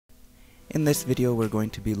In this video we're going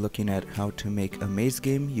to be looking at how to make a maze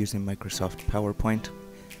game using Microsoft PowerPoint.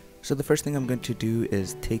 So the first thing I'm going to do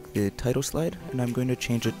is take the title slide and I'm going to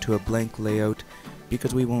change it to a blank layout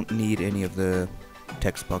because we won't need any of the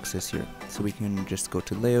text boxes here. So we can just go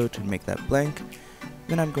to layout and make that blank.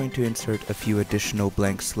 Then I'm going to insert a few additional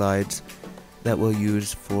blank slides that we'll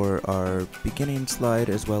use for our beginning slide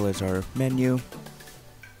as well as our menu.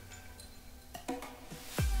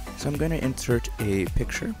 So I'm going to insert a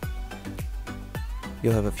picture.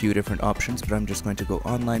 You'll have a few different options, but I'm just going to go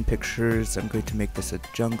online pictures. I'm going to make this a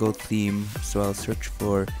jungle theme, so I'll search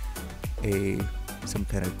for some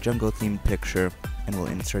kind of jungle themed picture and we'll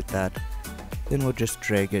insert that. Then we'll just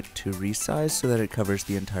drag it to resize so that it covers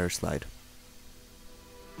the entire slide.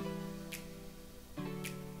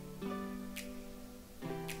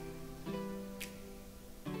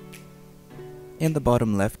 In the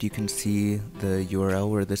bottom left you can see the URL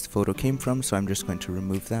where this photo came from, so I'm just going to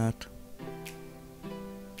remove that.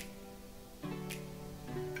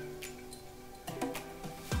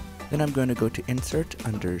 Then I'm going to go to Insert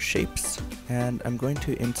under Shapes, and I'm going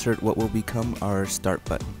to insert what will become our Start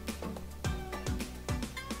button.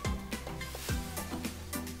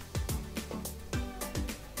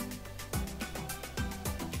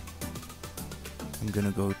 I'm going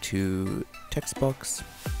to go to Text Box,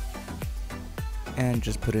 and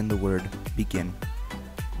just put in the word Begin.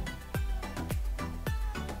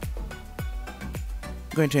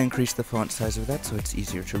 I'm going to increase the font size of that so it's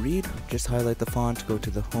easier to read. Just highlight the font, go to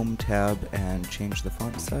the Home tab and change the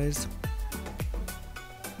font size.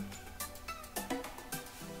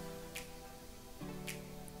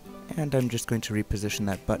 And I'm just going to reposition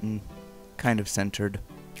that button kind of centered.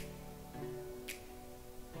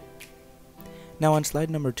 Now on slide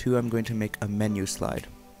number 2 I'm going to make a menu slide.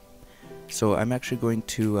 So I'm actually going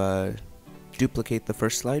to duplicate the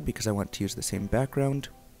first slide because I want to use the same background.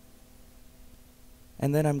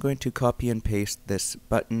 And then I'm going to copy and paste this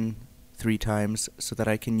button 3 times so that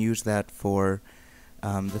I can use that for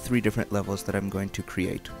the 3 different levels that I'm going to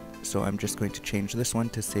create. So I'm just going to change this one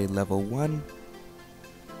to say level 1.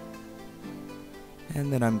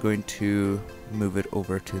 And then I'm going to move it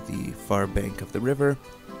over to the far bank of the river.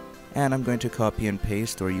 And I'm going to copy and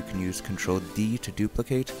paste, or you can use Ctrl D to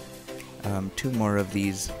duplicate, 2 more of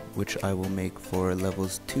these, which I will make for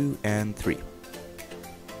levels 2 and 3.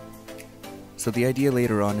 So the idea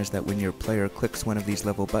later on is that when your player clicks one of these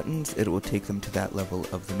level buttons, it will take them to that level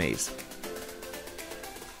of the maze.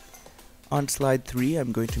 On slide 3,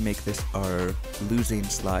 I'm going to make this our losing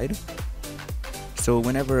slide. So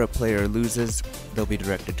whenever a player loses, they'll be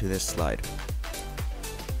directed to this slide.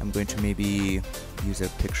 I'm going to maybe use a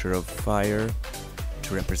picture of fire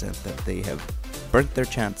to represent that they have burnt their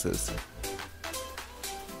chances.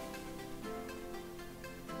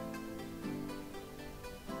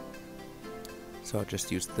 So I'll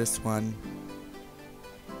just use this one,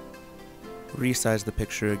 resize the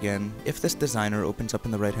picture again. If this designer opens up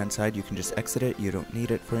on the right hand side, you can just exit it, you don't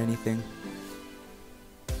need it for anything.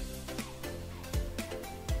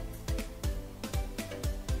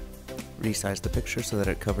 Resize the picture so that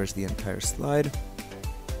it covers the entire slide.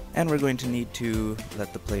 And we're going to need to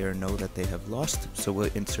let the player know that they have lost, so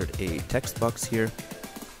we'll insert a text box here.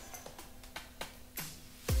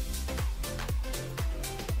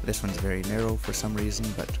 This one's very narrow for some reason,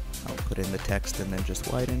 but I'll put in the text and then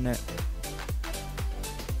just widen it.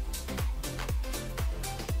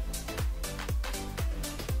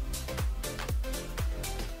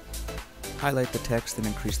 Highlight the text and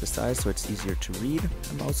increase the size so it's easier to read.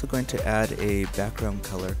 I'm also going to add a background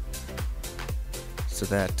color so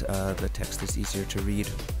that the text is easier to read.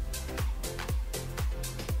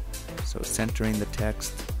 So centering the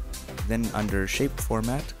text. Then under Shape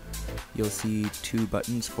Format, you'll see 2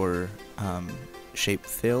 buttons for Shape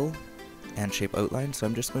Fill and Shape Outline. So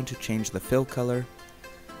I'm just going to change the fill color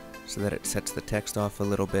so that it sets the text off a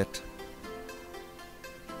little bit.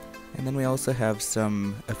 And then we also have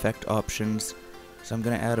some effect options. So I'm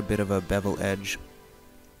going to add a bit of a bevel edge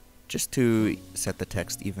just to set the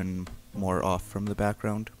text even more off from the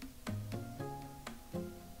background.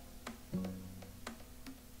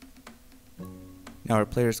 Now our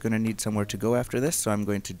player is going to need somewhere to go after this, so I'm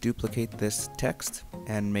going to duplicate this text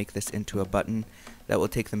and make this into a button that will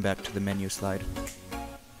take them back to the menu slide.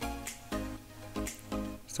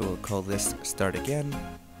 So we'll call this Start Again.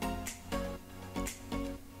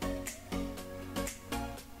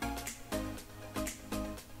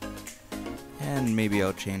 And maybe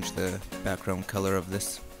I'll change the background color of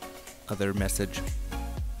this other message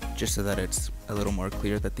just so that it's a little more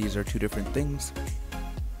clear that these are 2 different things.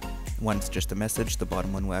 One's just a message, the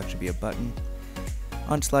bottom one will actually be a button.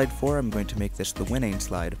 On slide 4, I'm going to make this the winning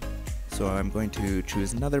slide. So I'm going to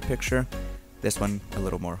choose another picture. This one a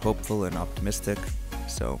little more hopeful and optimistic.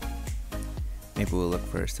 So maybe we'll look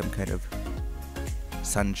for some kind of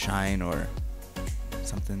sunshine or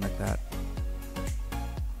something like that.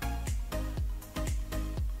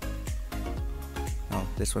 Oh,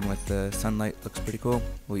 this one with the sunlight looks pretty cool.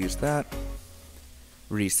 We'll use that.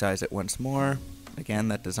 Resize it once more. Again,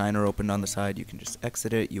 that designer opened on the side. You can just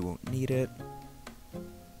exit it. You won't need it.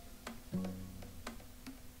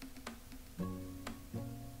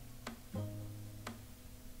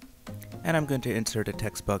 And I'm going to insert a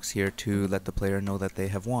text box here to let the player know that they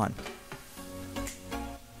have won.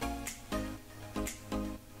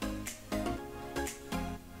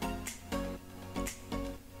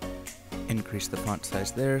 Increase the font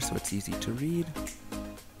size there so it's easy to read.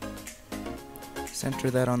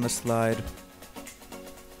 Center that on the slide.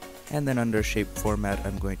 And then under shape format,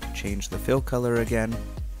 I'm going to change the fill color again.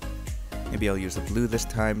 Maybe I'll use a blue this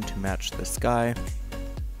time to match the sky.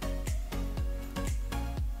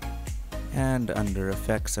 And under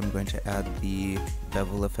effects, I'm going to add the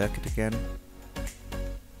bevel effect again.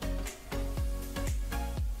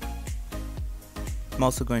 I'm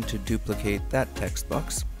also going to duplicate that text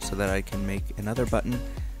box so that I can make another button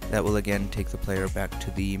that will again take the player back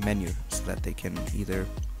to the menu so that they can either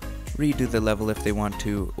redo the level if they want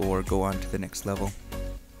to or go on to the next level.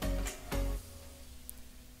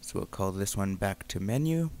 So we'll call this one back to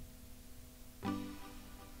menu.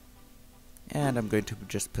 And I'm going to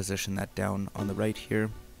just position that down on the right here.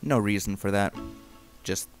 No reason for that,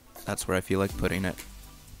 just that's where I feel like putting it.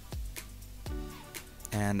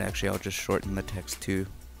 And actually I'll just shorten the text to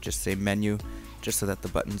just say menu, just so that the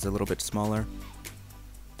button's a little bit smaller.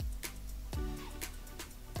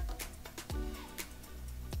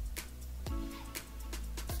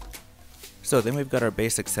 So then we've got our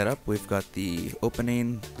basic setup. We've got the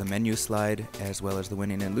opening, the menu slide, as well as the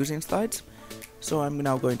winning and losing slides. So I'm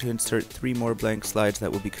now going to insert 3 more blank slides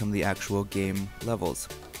that will become the actual game levels.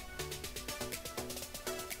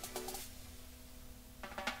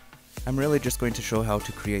 I'm really just going to show how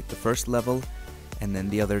to create the first level, and then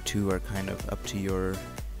the other 2 are kind of up to your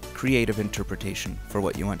creative interpretation for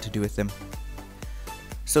what you want to do with them.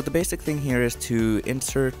 So the basic thing here is to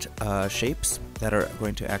insert shapes that are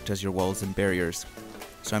going to act as your walls and barriers.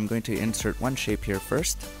 So I'm going to insert one shape here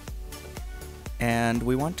first. And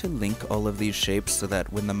we want to link all of these shapes so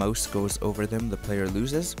that when the mouse goes over them, the player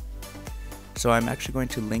loses. So I'm actually going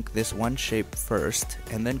to link this one shape first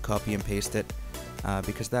and then copy and paste it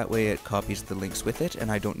because that way it copies the links with it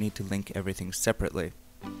and I don't need to link everything separately.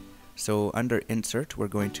 So under Insert, we're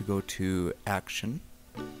going to go to Action.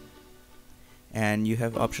 And you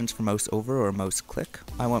have options for mouse over or mouse click.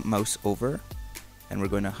 I want mouse over, and we're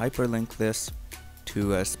going to hyperlink this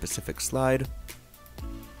to a specific slide.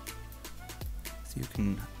 So you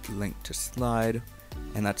can link to slide,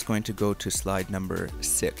 and that's going to go to slide number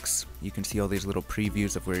 6. You can see all these little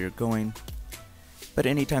previews of where you're going. But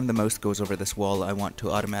anytime the mouse goes over this wall, I want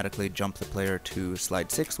to automatically jump the player to slide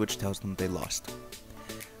 6, which tells them they lost.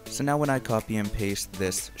 So now when I copy and paste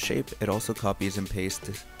this shape, it also copies and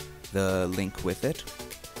pastes the link with it.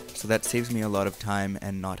 So that saves me a lot of time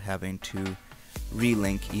and not having to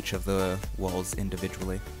relink each of the walls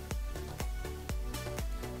individually.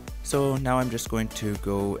 So now I'm just going to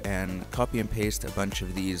go and copy and paste a bunch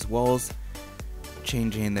of these walls,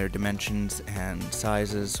 changing their dimensions and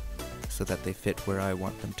sizes so that they fit where I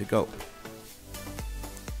want them to go.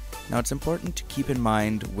 Now it's important to keep in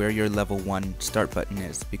mind where your level 1 start button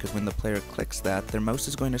is, because when the player clicks that, their mouse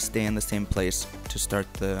is going to stay in the same place to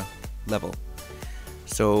start the level.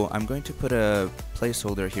 So I'm going to put a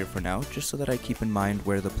placeholder here for now, just so that I keep in mind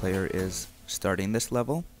where the player is starting this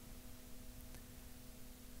level.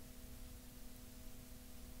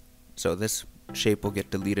 So this shape will get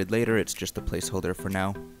deleted later, it's just a placeholder for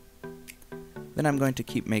now. Then I'm going to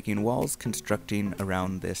keep making walls constructing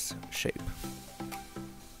around this shape.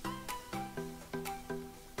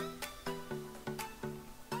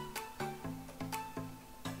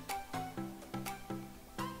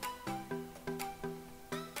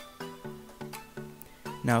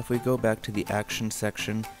 Now if we go back to the action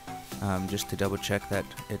section, just to double check that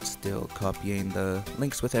it's still copying the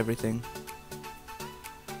links with everything.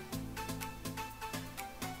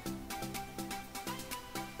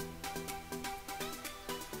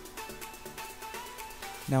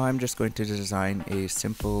 Now I'm just going to design a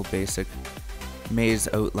simple basic maze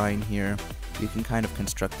outline here. You can kind of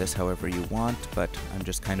construct this however you want, but I'm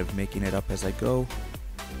just kind of making it up as I go.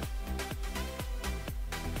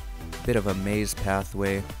 Bit of a maze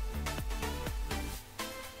pathway.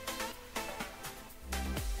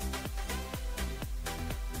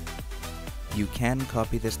 You can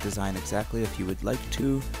copy this design exactly if you would like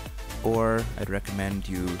to, or I'd recommend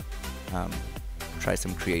you try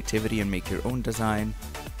some creativity and make your own design.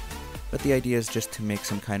 But the idea is just to make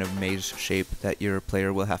some kind of maze shape that your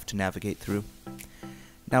player will have to navigate through.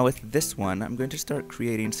 Now with this one, I'm going to start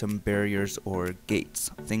creating some barriers or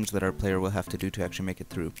gates, things that our player will have to do to actually make it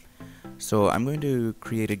through. So I'm going to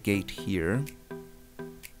create a gate here,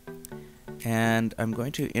 and I'm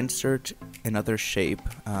going to insert another shape.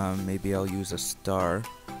 Maybe I'll use a star,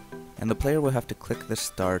 and the player will have to click the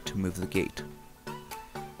star to move the gate.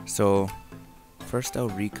 So first I'll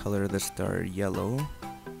recolor the star yellow,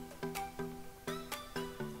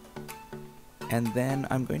 and then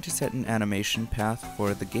I'm going to set an animation path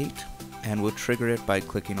for the gate, and we'll trigger it by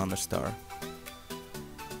clicking on the star.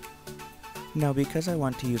 Now because I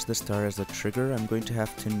want to use the star as a trigger, I'm going to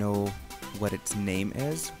have to know what its name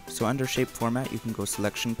is. So under shape format you can go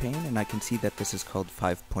selection pane, and I can see that this is called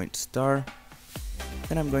 5-point star.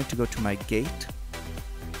 Then I'm going to go to my gate.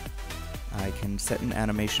 I can set an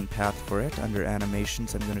animation path for it. Under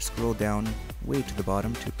animations I'm going to scroll down way to the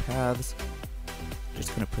bottom to paths.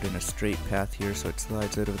 Just going to put in a straight path here so it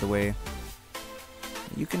slides out of the way.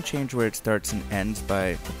 You can change where it starts and ends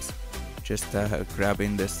by just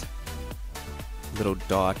grabbing this little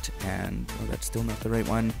dot, and oh, that's still not the right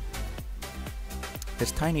one.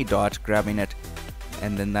 This tiny dot, grabbing it,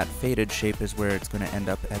 and then that faded shape is where it's going to end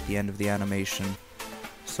up at the end of the animation.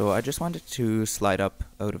 So I just want it to slide up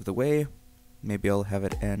out of the way. Maybe I'll have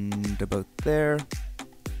it end about there.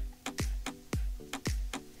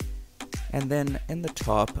 And then in the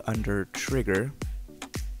top under trigger,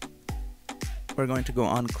 we're going to go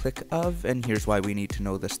on click of, and here's why we need to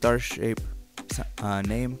know the star shape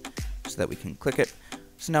name so that we can click it.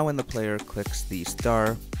 So now when the player clicks the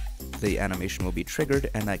star, the animation will be triggered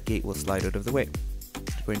and that gate will slide out of the way.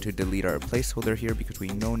 I'm going to delete our placeholder here because we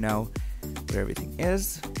know now where everything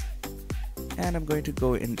is. And I'm going to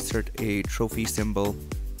go insert a trophy symbol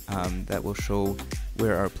that will show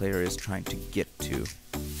where our player is trying to get to.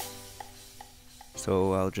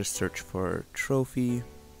 So I'll just search for trophy.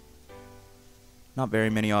 Not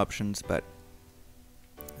very many options, but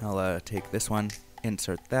I'll take this one,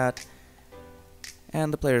 insert that,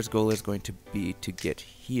 and the player's goal is going to be to get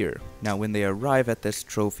here. Now when they arrive at this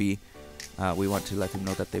trophy, we want to let them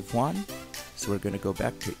know that they've won. So we're going to go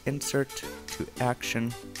back to insert, to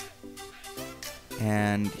action,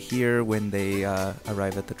 and here when they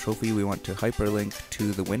arrive at the trophy we want to hyperlink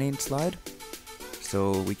to the winning slide.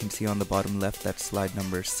 So we can see on the bottom left that's slide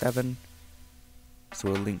number 7. So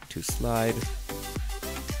we'll link to slide,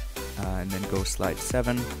 and then go slide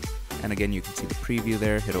 7. And again you can see the preview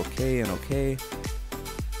there, hit OK and OK.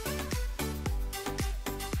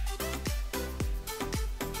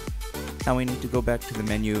 Now we need to go back to the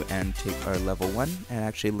menu and take our level 1 and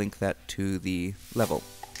actually link that to the level.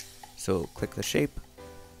 So click the shape,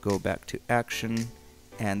 go back to action,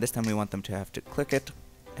 and this time we want them to have to click it,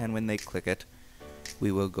 and when they click it,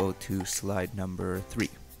 we will go to slide number 3.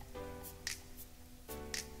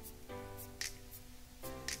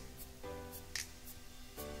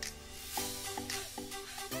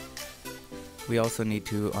 We also need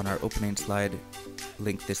to, on our opening slide,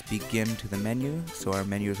 link this begin to the menu, so our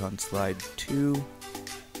menu is on slide 2.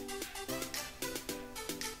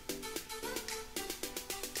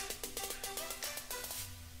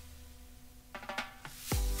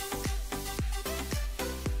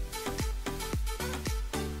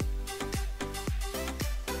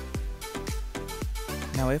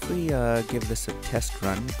 Now if we give this a test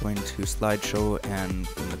run, going to slideshow and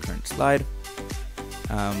from the current slide,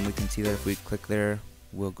 we can see that if we click there,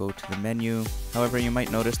 we'll go to the menu. However, you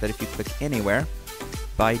might notice that if you click anywhere,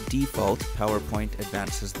 by default, PowerPoint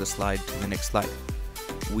advances the slide to the next slide.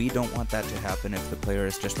 We don't want that to happen if the player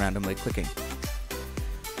is just randomly clicking.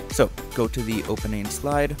 So, go to the opening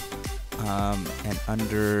slide, and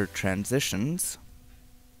under transitions,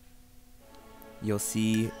 you'll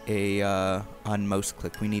see a on mouse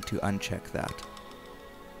click. We need to uncheck that.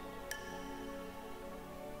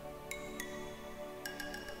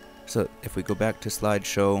 So if we go back to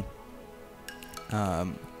slideshow,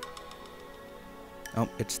 oh,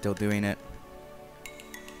 it's still doing it.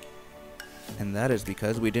 And that is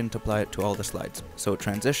because we didn't apply it to all the slides. So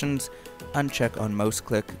transitions, uncheck on mouse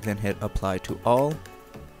click, then hit apply to all.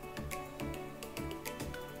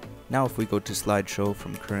 Now if we go to slideshow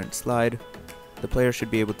from current slide, the player should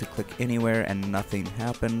be able to click anywhere and nothing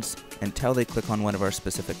happens until they click on one of our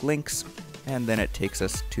specific links, and then it takes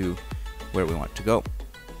us to where we want to go.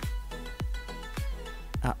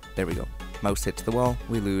 Ah, there we go. Mouse hits the wall,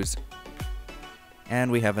 we lose.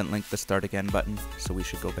 And we haven't linked the start again button, so we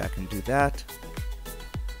should go back and do that.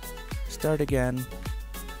 start again,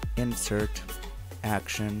 insert,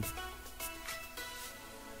 action,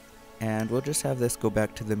 and we'll just have this go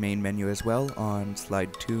back to the main menu as well on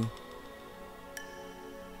slide 2.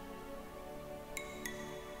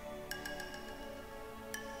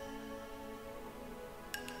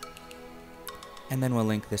 And then we'll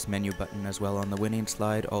link this menu button as well on the winning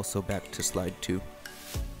slide, also back to slide 2.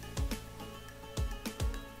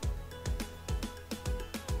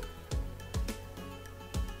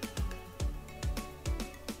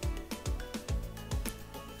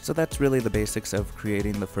 So that's really the basics of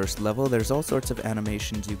creating the first level. There's all sorts of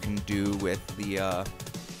animations you can do with the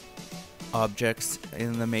objects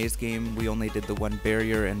in the maze game. We only did the one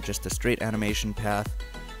barrier and just a straight animation path.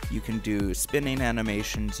 You can do spinning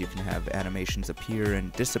animations, you can have animations appear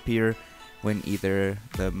and disappear when either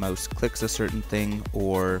the mouse clicks a certain thing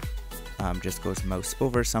or just goes mouse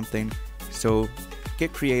over something. So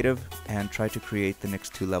get creative and try to create the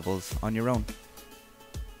next 2 levels on your own.